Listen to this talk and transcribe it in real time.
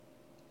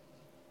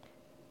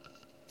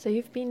So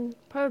you've been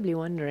probably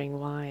wondering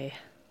why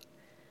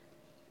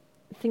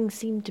things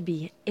seem to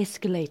be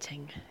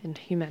escalating in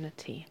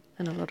humanity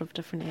in a lot of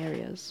different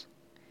areas.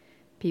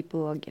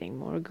 People are getting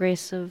more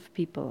aggressive,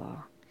 people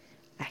are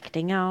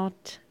acting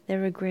out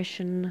their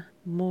aggression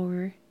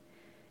more,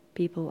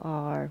 people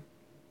are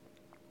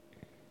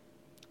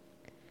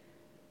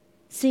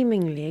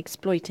seemingly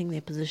exploiting their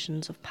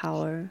positions of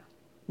power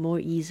more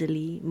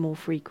easily, more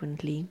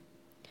frequently.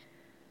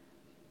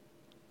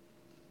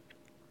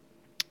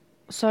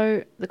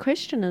 So the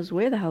question is,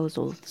 where the hell is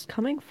all this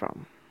coming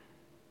from?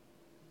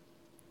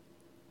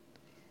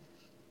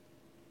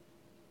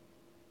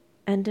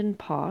 And in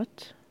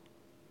part,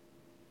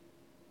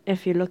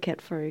 if you look at,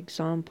 for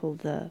example,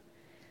 the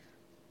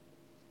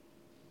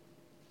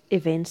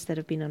events that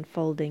have been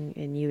unfolding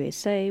in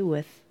USA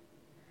with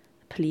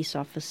police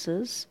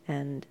officers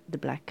and the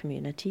black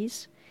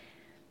communities,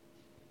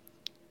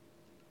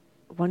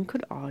 one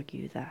could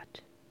argue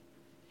that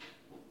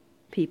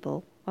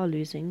people are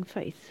losing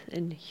faith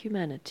in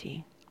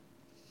humanity.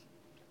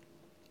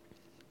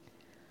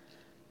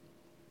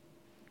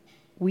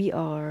 We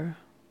are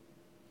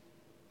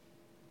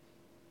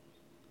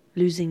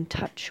losing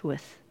touch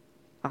with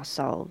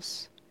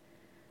ourselves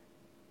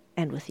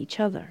and with each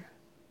other.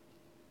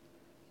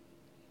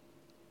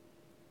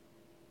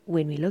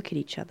 When we look at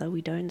each other,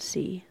 we don't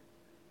see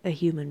a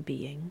human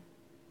being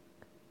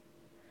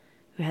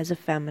who has a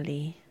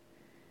family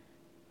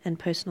and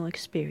personal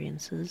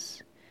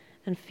experiences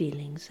and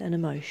feelings and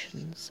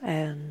emotions,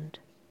 and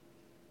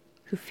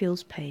who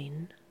feels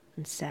pain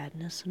and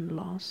sadness and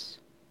loss.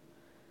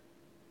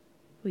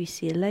 We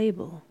see a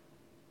label.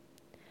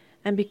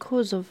 And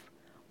because of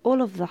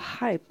all of the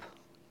hype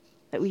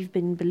that we've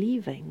been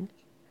believing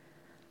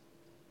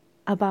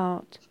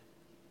about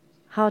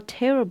how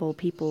terrible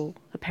people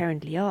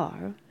apparently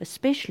are,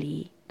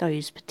 especially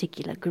those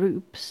particular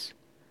groups,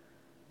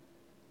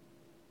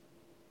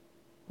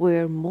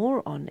 we're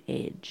more on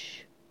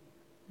edge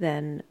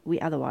than we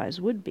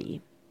otherwise would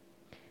be.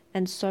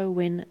 And so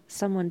when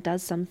someone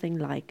does something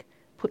like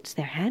puts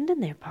their hand in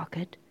their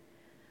pocket,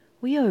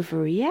 we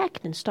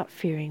overreact and start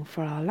fearing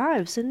for our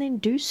lives and then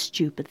do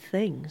stupid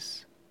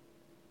things.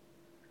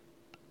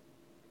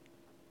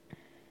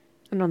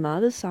 And on the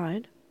other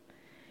side,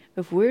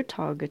 if we're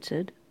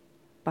targeted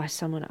by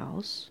someone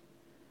else,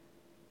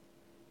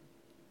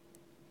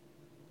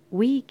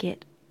 we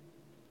get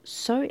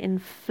so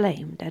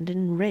inflamed and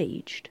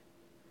enraged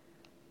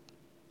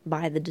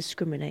by the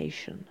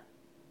discrimination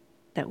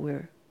that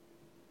we're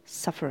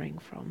suffering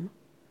from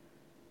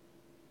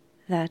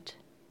that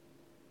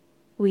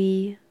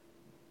we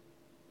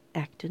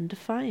act in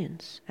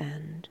defiance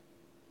and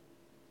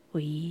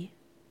we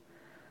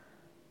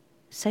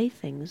say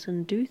things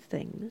and do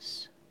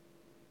things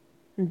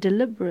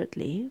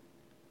deliberately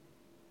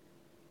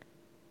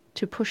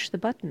to push the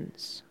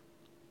buttons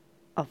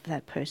of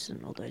that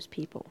person or those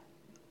people.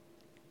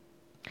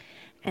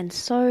 And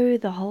so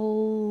the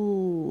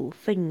whole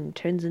thing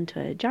turns into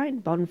a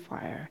giant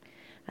bonfire,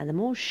 and the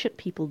more shit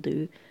people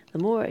do, the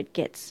more it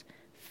gets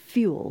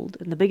fueled,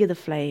 and the bigger the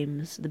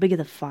flames, the bigger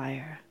the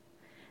fire,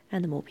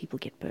 and the more people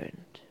get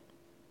burned.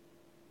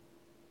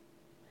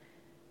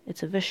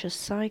 It's a vicious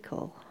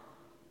cycle.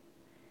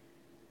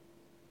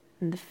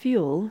 And the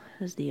fuel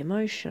is the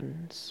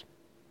emotions.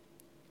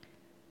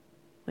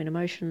 When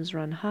emotions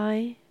run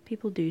high,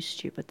 people do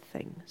stupid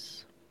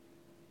things.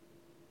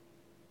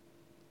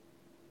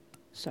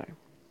 So,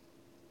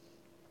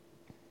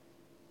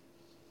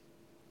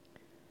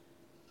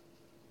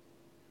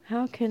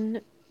 how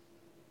can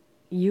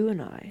you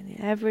and I,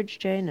 the average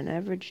Jane and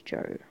average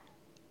Joe,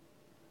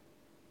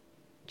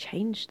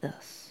 change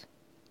this?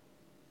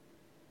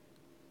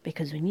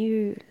 Because when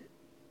you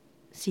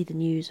see the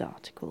news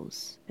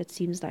articles, it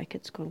seems like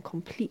it's gone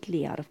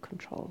completely out of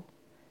control.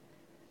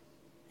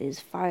 There's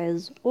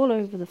fires all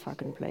over the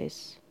fucking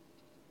place.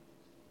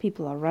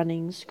 People are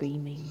running,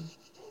 screaming.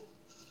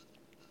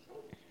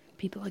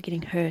 People are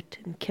getting hurt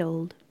and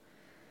killed.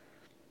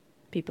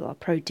 People are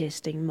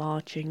protesting,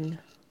 marching,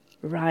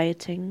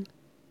 rioting,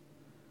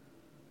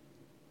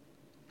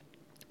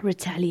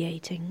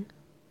 retaliating.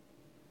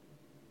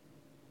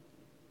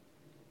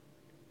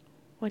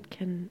 What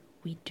can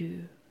we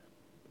do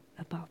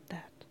about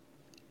that?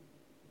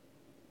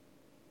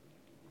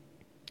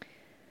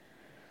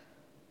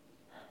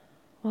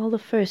 Well, the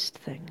first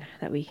thing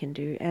that we can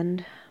do,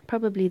 and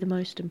probably the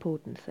most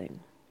important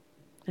thing,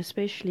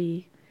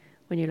 especially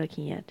when you're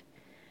looking at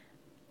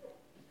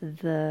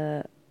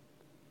the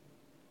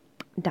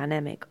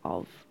dynamic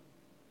of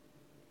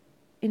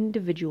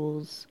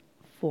individuals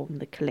form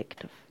the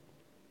collective.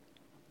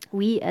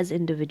 We as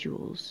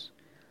individuals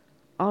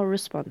are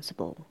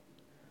responsible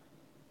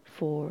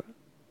for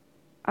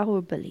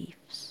our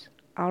beliefs,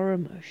 our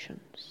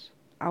emotions,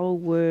 our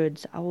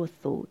words, our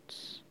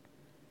thoughts,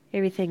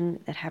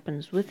 everything that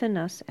happens within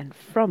us and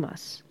from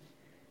us.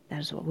 That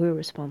is what we're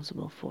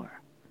responsible for,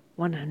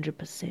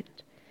 100%.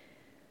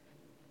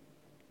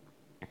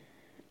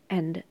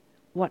 And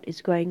what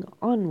is going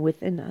on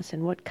within us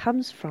and what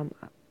comes from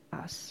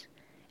us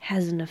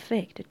has an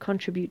effect. It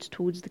contributes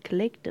towards the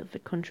collective.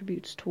 It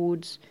contributes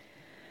towards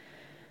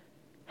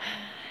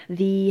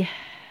the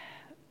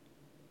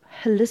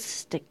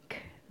holistic,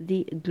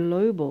 the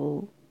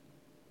global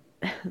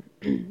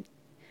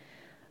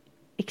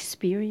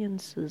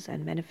experiences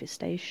and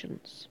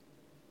manifestations.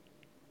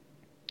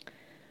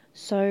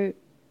 So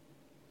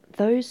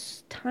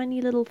those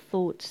tiny little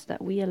thoughts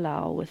that we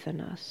allow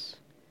within us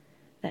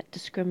that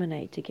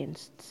discriminate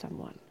against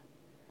someone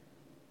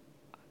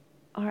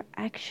are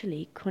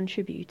actually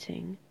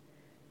contributing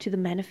to the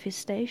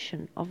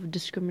manifestation of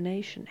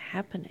discrimination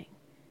happening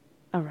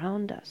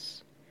around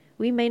us.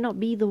 We may not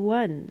be the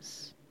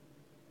ones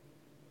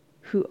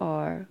who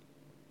are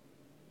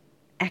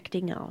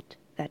acting out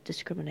that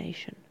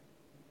discrimination,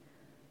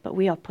 but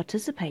we are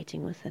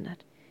participating within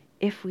it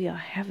if we are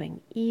having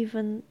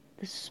even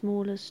the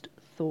smallest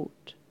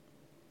thought,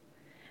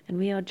 and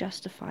we are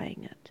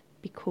justifying it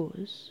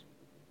because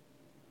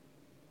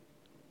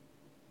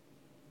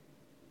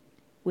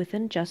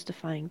within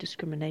justifying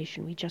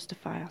discrimination, we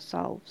justify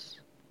ourselves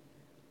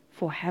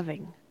for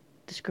having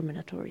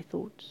discriminatory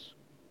thoughts.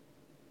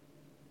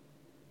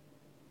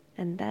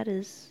 And that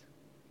is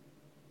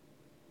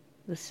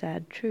the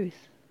sad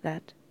truth,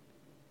 that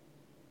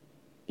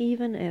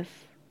even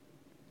if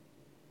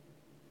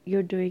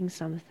you're doing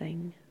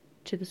something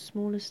to the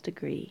smallest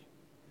degree,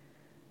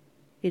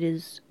 it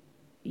is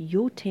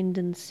your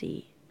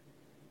tendency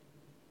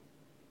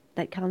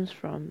that comes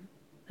from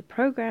the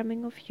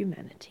programming of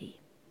humanity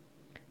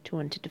to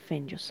want to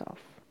defend yourself,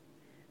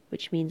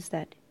 which means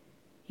that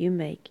you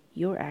make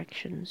your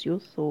actions, your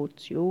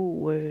thoughts, your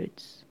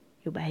words,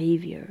 your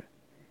behavior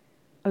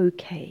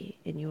okay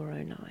in your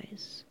own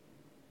eyes.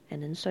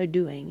 And in so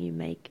doing, you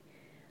make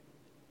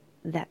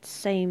that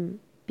same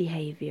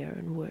behavior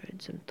and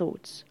words and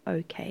thoughts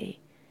okay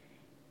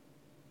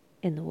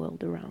in the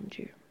world around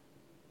you.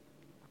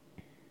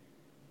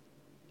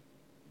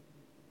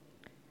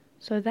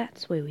 So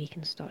that's where we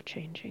can start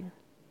changing.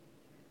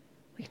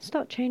 We can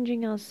start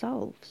changing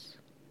ourselves.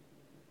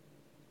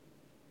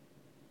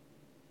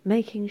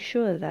 Making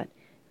sure that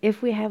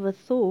if we have a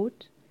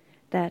thought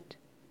that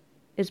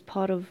is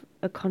part of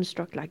a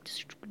construct like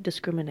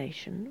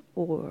discrimination,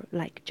 or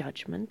like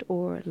judgment,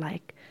 or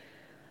like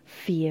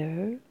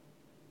fear,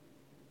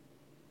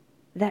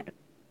 that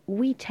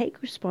we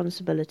take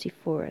responsibility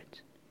for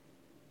it.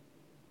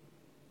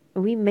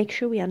 We make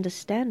sure we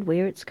understand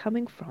where it's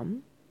coming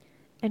from,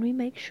 and we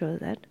make sure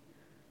that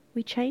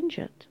we change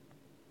it.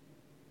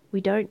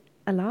 We don't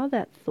allow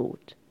that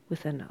thought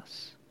within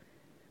us.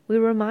 We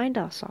remind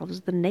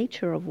ourselves the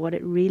nature of what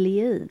it really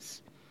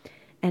is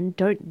and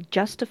don't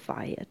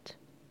justify it.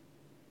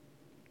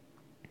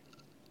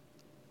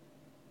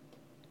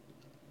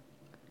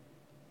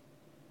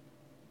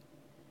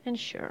 And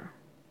sure,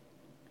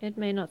 it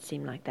may not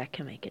seem like that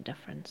can make a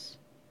difference.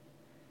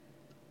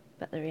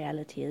 But the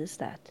reality is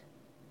that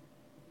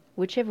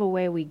whichever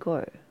way we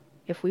go,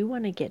 if we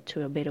want to get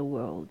to a better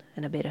world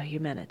and a better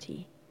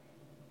humanity,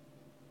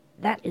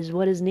 that is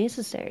what is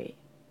necessary.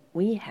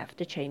 We have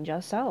to change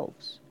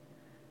ourselves.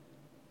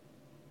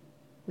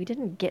 We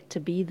didn't get to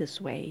be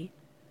this way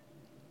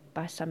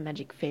by some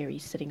magic fairy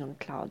sitting on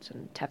clouds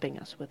and tapping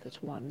us with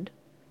its wand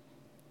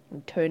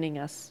and turning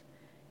us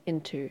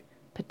into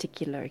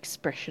particular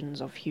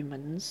expressions of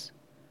humans.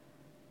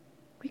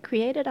 We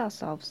created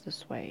ourselves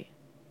this way,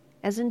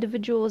 as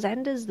individuals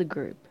and as the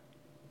group.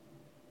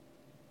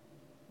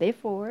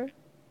 Therefore,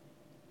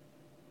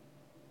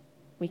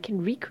 we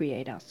can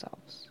recreate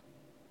ourselves,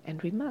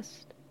 and we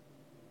must.